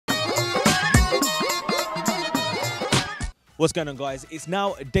What's going on, guys? It's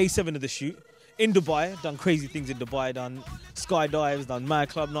now day 7 of the shoot in Dubai. Done crazy things in Dubai, done skydives, done mad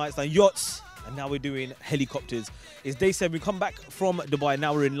club nights, done yachts, and now we're doing helicopters. It's day 7. We come back from Dubai.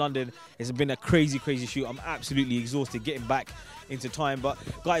 Now we're in London. It's been a crazy shoot. I'm absolutely exhausted getting back into time. But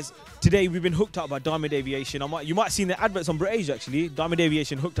guys, today we've been hooked up by Diamond Aviation. You might have seen the adverts on British actually. Diamond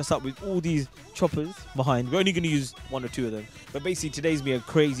Aviation hooked us up with all these choppers behind. We're only going to use 1 or 2 of them. But basically today's been a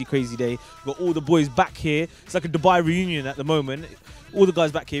crazy day. We've got all the boys back here. It's like a Dubai reunion at the moment. All the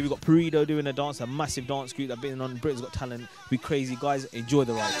guys back here. We've got Perido doing a dance, a massive dance group that's been on Britain's Got Talent. Be crazy. Guys, enjoy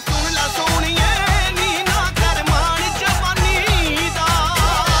the ride.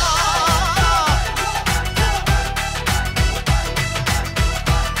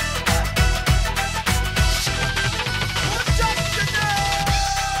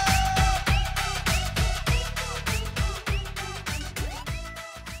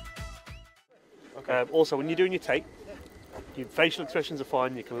 Also, when you're doing your take, your facial expressions are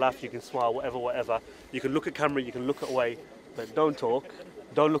fine. You can laugh, you can smile, whatever. You can look at camera, you can look away, but don't talk.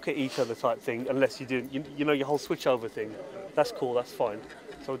 Don't look at each other type thing unless you're doing, you know, your whole switch over thing. That's cool, that's fine.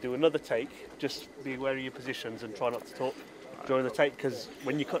 So do another take. Just be aware of your positions and try not to talk during the take, because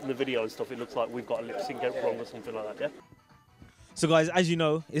when you're cutting the video and stuff, it looks like we've got a lip sync wrong or something like that. Yeah. So guys, as you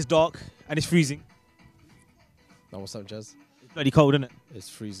know, it's dark and it's freezing. Now what's up, Jazz? Bloody cold, isn't it? It's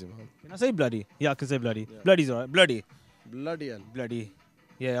freezing, man. Can I say bloody? Yeah, I can say bloody. Yeah. Bloody's alright. Bloody. Bloody.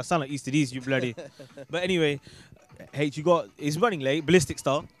 Yeah, I sound like East East, you bloody. But anyway, H, it's running late, ballistic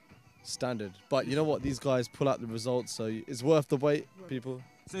start. Standard. But you know what? These guys pull out the results, so it's worth the wait, people.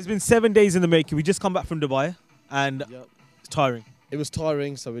 So it's been 7 days in the making. We just come back from Dubai, and it's tiring. It was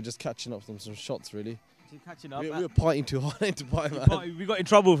tiring, so we're just catching up on some shots, really. So you're catching up. We were partying too hard in Dubai, man. We got in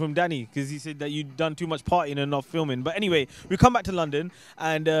trouble from Danny because he said that you'd done too much partying and not filming. But anyway, we come back to London,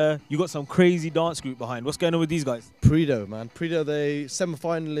 and you got some crazy dance group behind. What's going on with these guys? Perido, man. Perido, they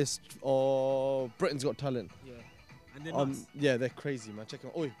semi-finalist of Britain's Got Talent. Yeah. And they're nuts. Yeah, they're crazy, man. Check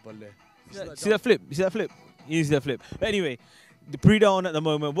them out. Oi, balle. See that flip? You see that flip? You see that flip. But anyway, the Perido on at the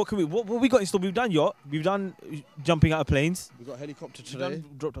moment. What we got installed? We've done yacht. We've done jumping out of planes. We've got helicopter today. We've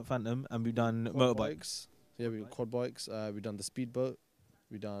done dropped up Phantom, and we've done Quad motorbikes. Bikes. Yeah, we've got quad bikes. We've done the speedboat.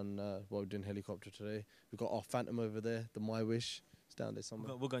 We've done, we're doing helicopter today. We've got our Phantom over there, the My Wish. It's down there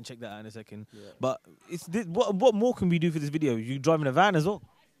somewhere. We'll go and check that out in a second. Yeah. But what more can we do for this video? You driving a van as well?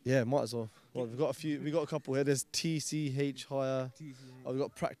 Yeah, might as well. Well, we've got a couple here. There's TCH hire. We've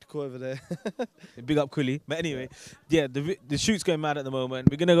got Practical over there. Big up Cooley. But anyway, yeah, the shoot's going mad at the moment.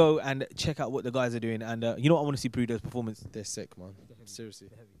 We're gonna go and check out what the guys are doing. And you know what? I want to see Perido's performance. They're sick, man. Seriously.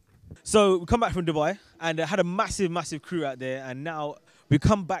 So we come back from Dubai and had a massive crew out there, and now we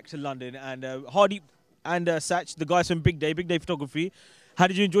come back to London, and Hardeep and Satch, the guys from Big Day Photography. How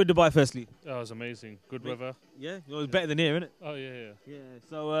did you enjoy Dubai firstly? Oh, it was amazing. Good weather. Yeah, it was better than here, isn't it? Oh, yeah. Yeah.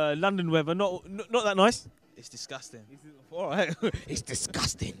 So London weather, not that nice. It's disgusting. All right. It's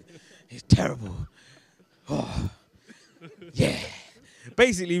disgusting. It's terrible. Oh. Yeah.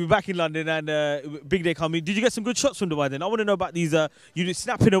 Basically, we're back in London, and Big Day coming. Did you get some good shots from Dubai then? I want to know about these. You're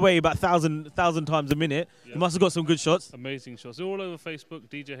snapping away about 1,000 times a minute. Yep. You must have got some good shots. Amazing shots. They're all over Facebook.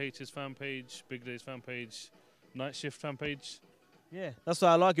 DJ H's fan page, Big Day's fan page, Nightshift fan page. Yeah, that's why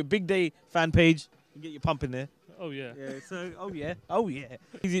I like it. Big Day fan page. You get your pump in there. Oh, yeah. Yeah. So, oh yeah.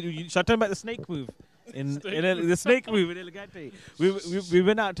 Should I turn back the snake move? The snake move in Elegante. We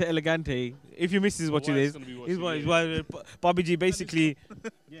went out to Elegante. If your missus is watching this, Bobby G basically,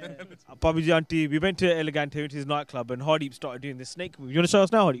 Bobby G auntie, we went to Elegante, went to his nightclub, and Hardeep started doing the snake move. You want to show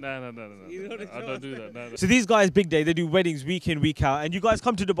us now, Hardeep? No. I don't do that. No. So these guys, Big Day, they do weddings week in, week out, and you guys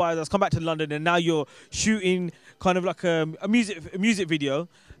come to Dubai, let's come back to London, and now you're shooting kind of like a music video.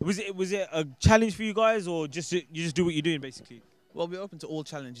 Was it a challenge for you guys, or you just do what you're doing basically? Well, we're open to all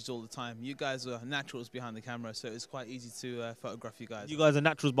challenges all the time. You guys are naturals behind the camera, so it's quite easy to photograph you guys. You guys are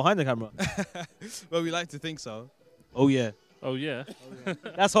naturals behind the camera. Well, we like to think so. Oh yeah. Oh, yeah.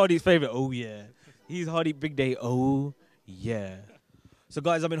 That's Hardeep's favourite. Oh yeah. He's Hardeep Big Day. Oh yeah. So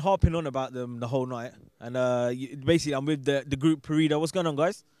guys, I've been harping on about them the whole night, and basically I'm with the group Perido. What's going on,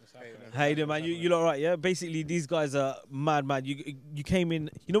 guys? How you doing, man? You lot right, yeah? Basically, these guys are mad. You came in.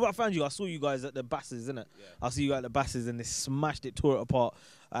 You know what I found you? I saw you guys at the Basses, innit? Yeah. I saw you at the Basses, and they smashed it, tore it apart.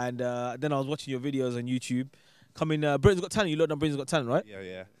 And then I was watching your videos on YouTube. Britain's Got Talent. You lot done Britain's Got Talent, right?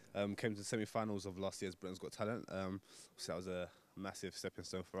 Yeah. Came to the semi-finals of last year's Britain's Got Talent. So that was a massive stepping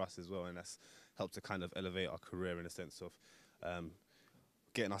stone for us as well, and that's helped to kind of elevate our career in a sense of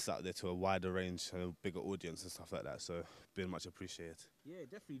getting us out there to a wider range and a bigger audience and stuff like that. So been much appreciated. Yeah,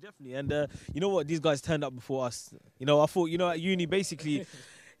 definitely. And you know what? These guys turned up before us. You know, I thought, at uni, basically,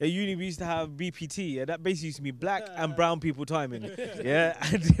 at uni we used to have BPT. Yeah, that basically used to be black and brown people timing. Yeah,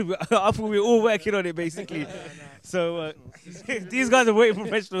 and I thought we were all working on it basically. So these guys are way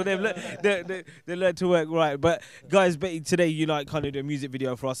professional. They learned to work right. But guys, today you like kind of do a music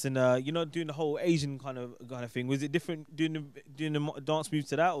video for us, and you're not doing the whole Asian kind of thing. Was it different doing the dance moves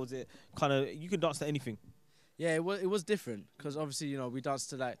to that, or was it kind of you can dance to anything? Yeah, it was different because obviously, you know, we dance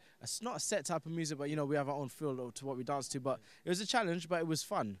to like, it's not a set type of music, but, you know, we have our own feel to what we dance to. But it was a challenge, but it was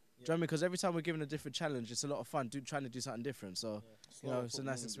fun. Do you know what I mean? Because every time we're given a different challenge, it's a lot of fun trying to do something different. So, you know, it's a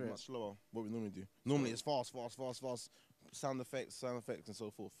nice experience. Much slower, what we normally do. Normally it's fast, sound effects and so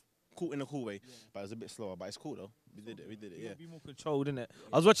forth. Cool in a cool way, but it's a bit slower. But it's cool though. We did it. Yeah. Be more controlled, innit?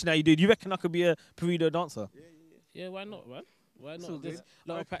 I was watching how you did. You reckon I could be a Perudo dancer? Yeah, why not, man? Why not? There's a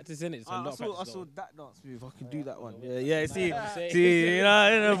lot of practice in it. I saw that dance move. I can do that one. Yeah. See, you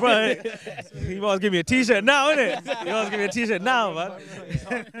know, bro. You must give me a T-shirt now, innit? You must give me a T-shirt now, man.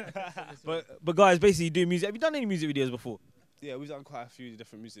 but guys, basically, you do music. Have you done any music videos before? Yeah, we've done quite a few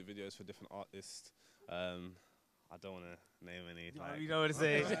different music videos for different artists. I don't want to name any. You know what I'm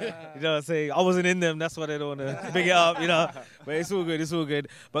saying? You know what I'm saying? I wasn't in them, that's why they don't want to big it up, you know. But it's all good,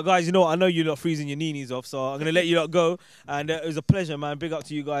 But guys, you know what? I know you're not freezing your neenies off, so I'm going to let you lot go. And it was a pleasure, man. Big up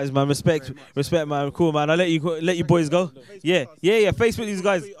to you guys, man. Respect, man. Cool, man. I'll let you boys go. Yeah. Facebook, these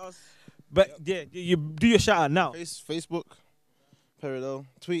guys. But yeah, you do your shout out now. Facebook, Peridot,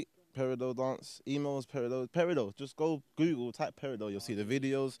 tweet. Peridot dance, emails, Peridot. Just go Google, type Peridot. You'll see the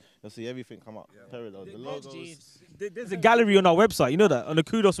videos, you'll see everything come up. Peridot, the logos. There's a gallery on our website. You know that on the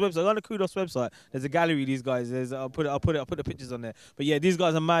Kudos website. On the Kudos website, there's a gallery. These guys. I'll put the pictures on there. But yeah, these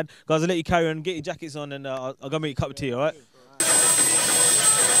guys are mad. Guys, I'll let you carry on, get your jackets on, and I'll go make you a cup of tea. All right.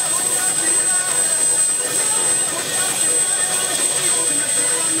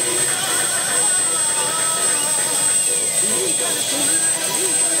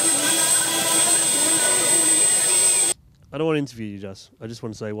 I don't want to interview you, Jazz. I just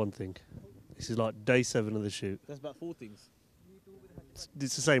want to say one thing. This is like day 7 of the shoot. That's about 4 things.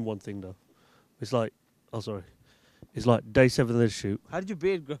 It's the same one thing, though. It's like, it's like day 7 of the shoot. How did your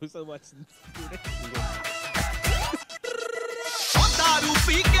beard grow so much?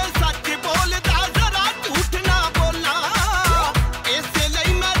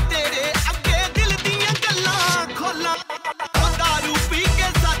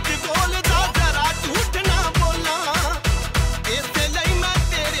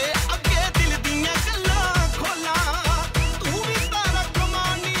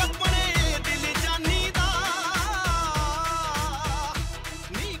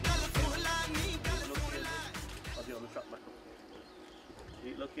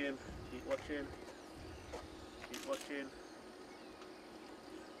 Keep looking, keep watching, keep watching.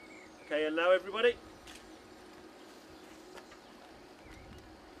 Okay, and now everybody.